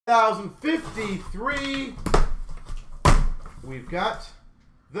1053. We've got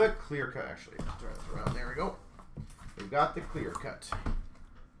the clear cut. Actually, turn this around. There we go. We've got the clear cut.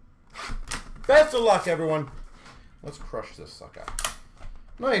 Best of luck, everyone. Let's crush this sucker.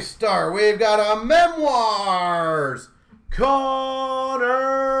 Nice star. We've got a Memoirs.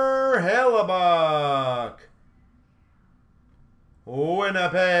 Connor Hellebuck.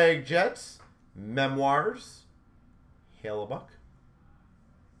 Winnipeg Jets. Memoirs. Hellebuck.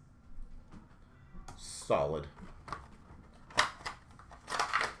 Solid.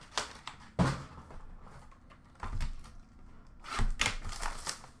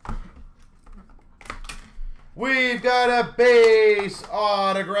 We've got a base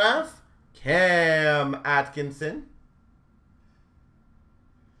autograph. Cam Atkinson.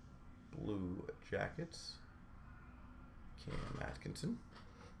 Blue Jackets. Cam Atkinson.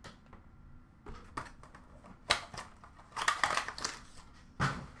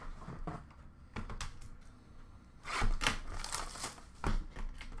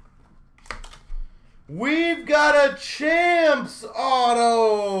 We've got a Champs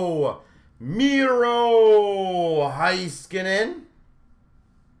auto. Miro Heiskanen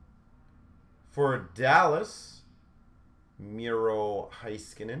for Dallas. Miro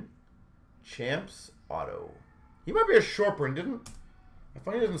Heiskanen. Champs auto. He might be a short print, didn't? I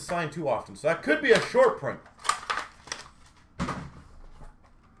find he doesn't sign too often, so that could be a short print.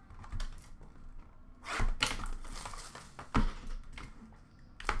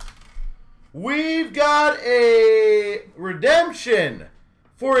 We've got a redemption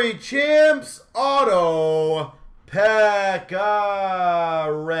for a Champs auto, Pekka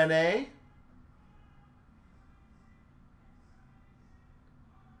Rinne.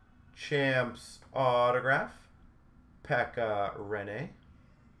 Champs autograph, Pekka Rinne.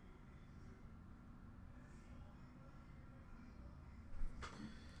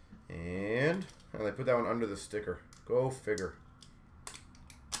 And they put that one under the sticker. Go figure.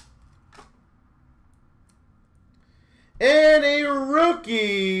 And a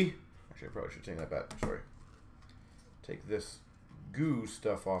rookie. Actually, I probably should take that back. Sorry. Take this goo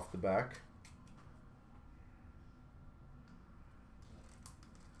stuff off the back.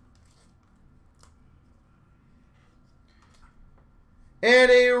 And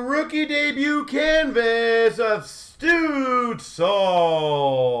a rookie debut canvas of Stützle.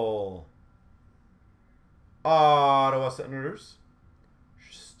 Ottawa Senators.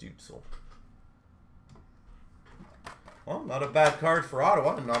 Stützle. Well, not a bad card for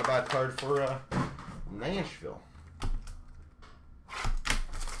Ottawa, and not a bad card for Nashville.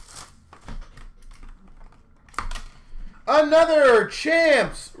 Another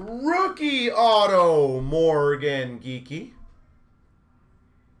Champs rookie auto, Morgan Geekie.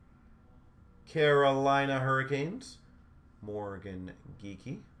 Carolina Hurricanes, Morgan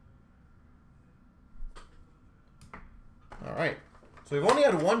Geekie. All right, so we've only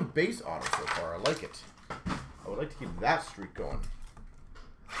had one base auto so far. I like it. I would like to keep that streak going.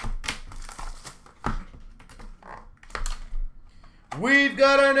 We've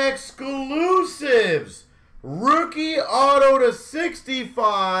got an exclusives rookie auto to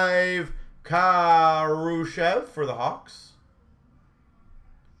 65, Karushev for the Hawks.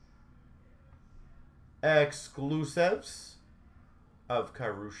 Exclusives of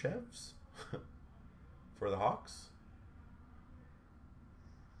Karushevs for the Hawks.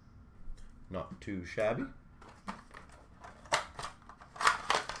 Not too shabby.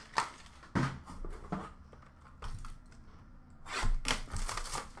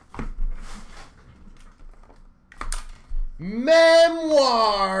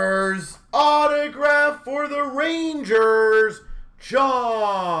 Memoirs autograph for the Rangers,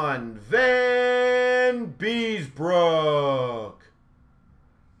 John Van Beesbrook.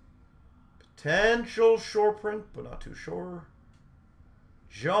 Potential short print, but not too sure.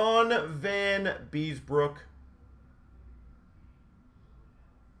 John Van Beesbrook.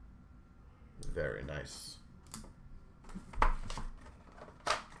 Very nice.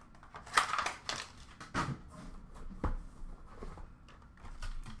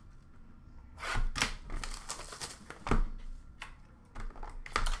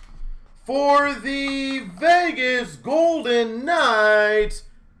 For the Vegas Golden Knights,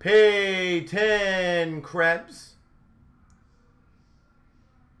 Peyton Krebs.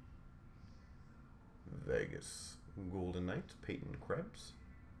 Vegas Golden Knights, Peyton Krebs.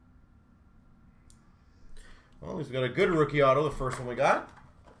 Well, he's got a good rookie auto, the first one we got.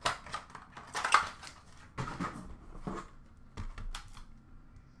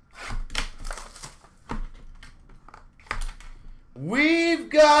 We've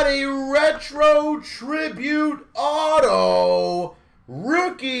got a retro tribute auto,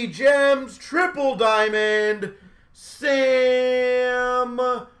 Rookie Gems Triple Diamond, Sam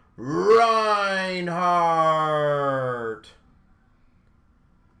Reinhart.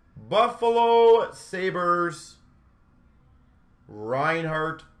 Buffalo Sabres,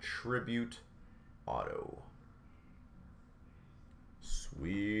 Reinhart Tribute Auto.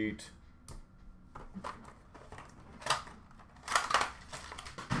 Sweet.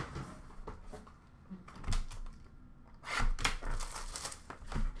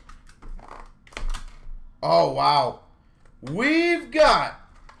 Oh, wow. We've got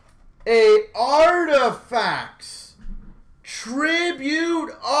a Artifacts Tribute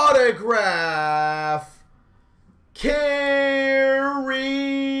Autograph, Carey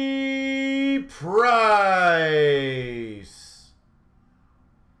Price.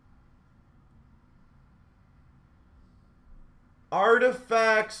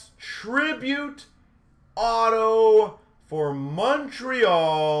 Artifacts Tribute Auto for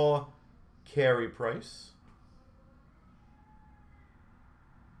Montreal, Carey Price.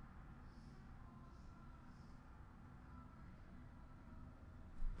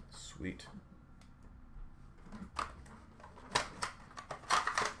 Sweet.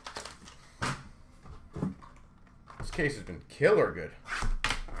 This case has been killer good.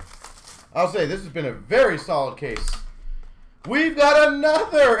 I'll say this has been a very solid case. We've got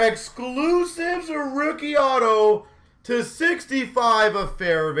another exclusives rookie auto to 65 of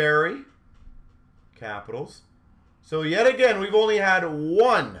Fairbury Capitals. So yet again, we've only had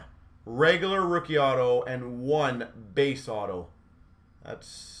one regular rookie auto and one base auto.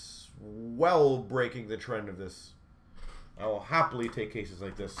 That's well breaking the trend of this. I will happily take cases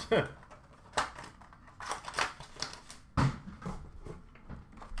like this.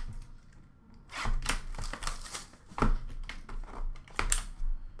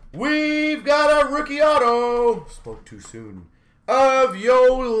 We've got a rookie auto, spoke too soon, of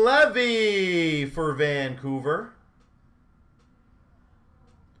Yo Levy for Vancouver.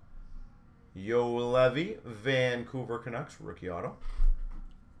 Yo Levy, Vancouver Canucks, rookie auto.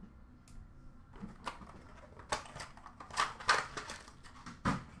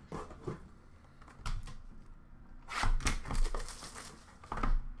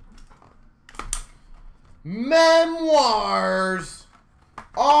 Memoirs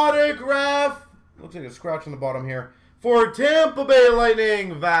autograph, looks like a scratch on the bottom here, for Tampa Bay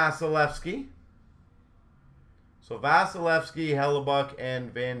Lightning, Vasilevsky. So Vasilevsky, Hellebuck,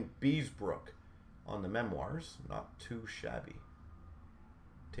 and Van Beesbrook on the Memoirs. Not too shabby.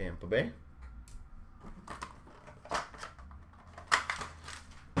 Tampa Bay.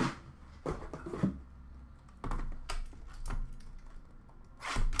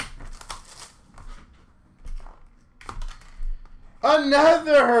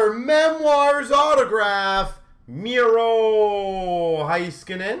 Another Memoirs autograph, Miro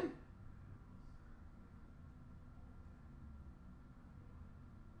Heiskanen.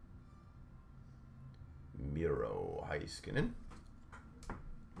 Miro Heiskanen.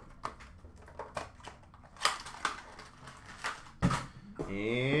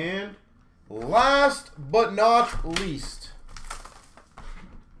 And last but not least.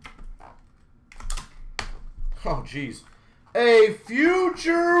 Oh, geez. A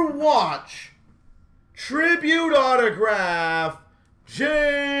Future Watch Tribute Autograph,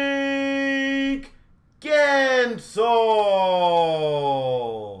 Jake Gensel.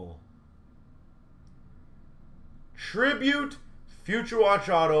 Tribute Future Watch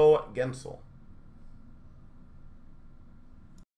Auto, Gensel.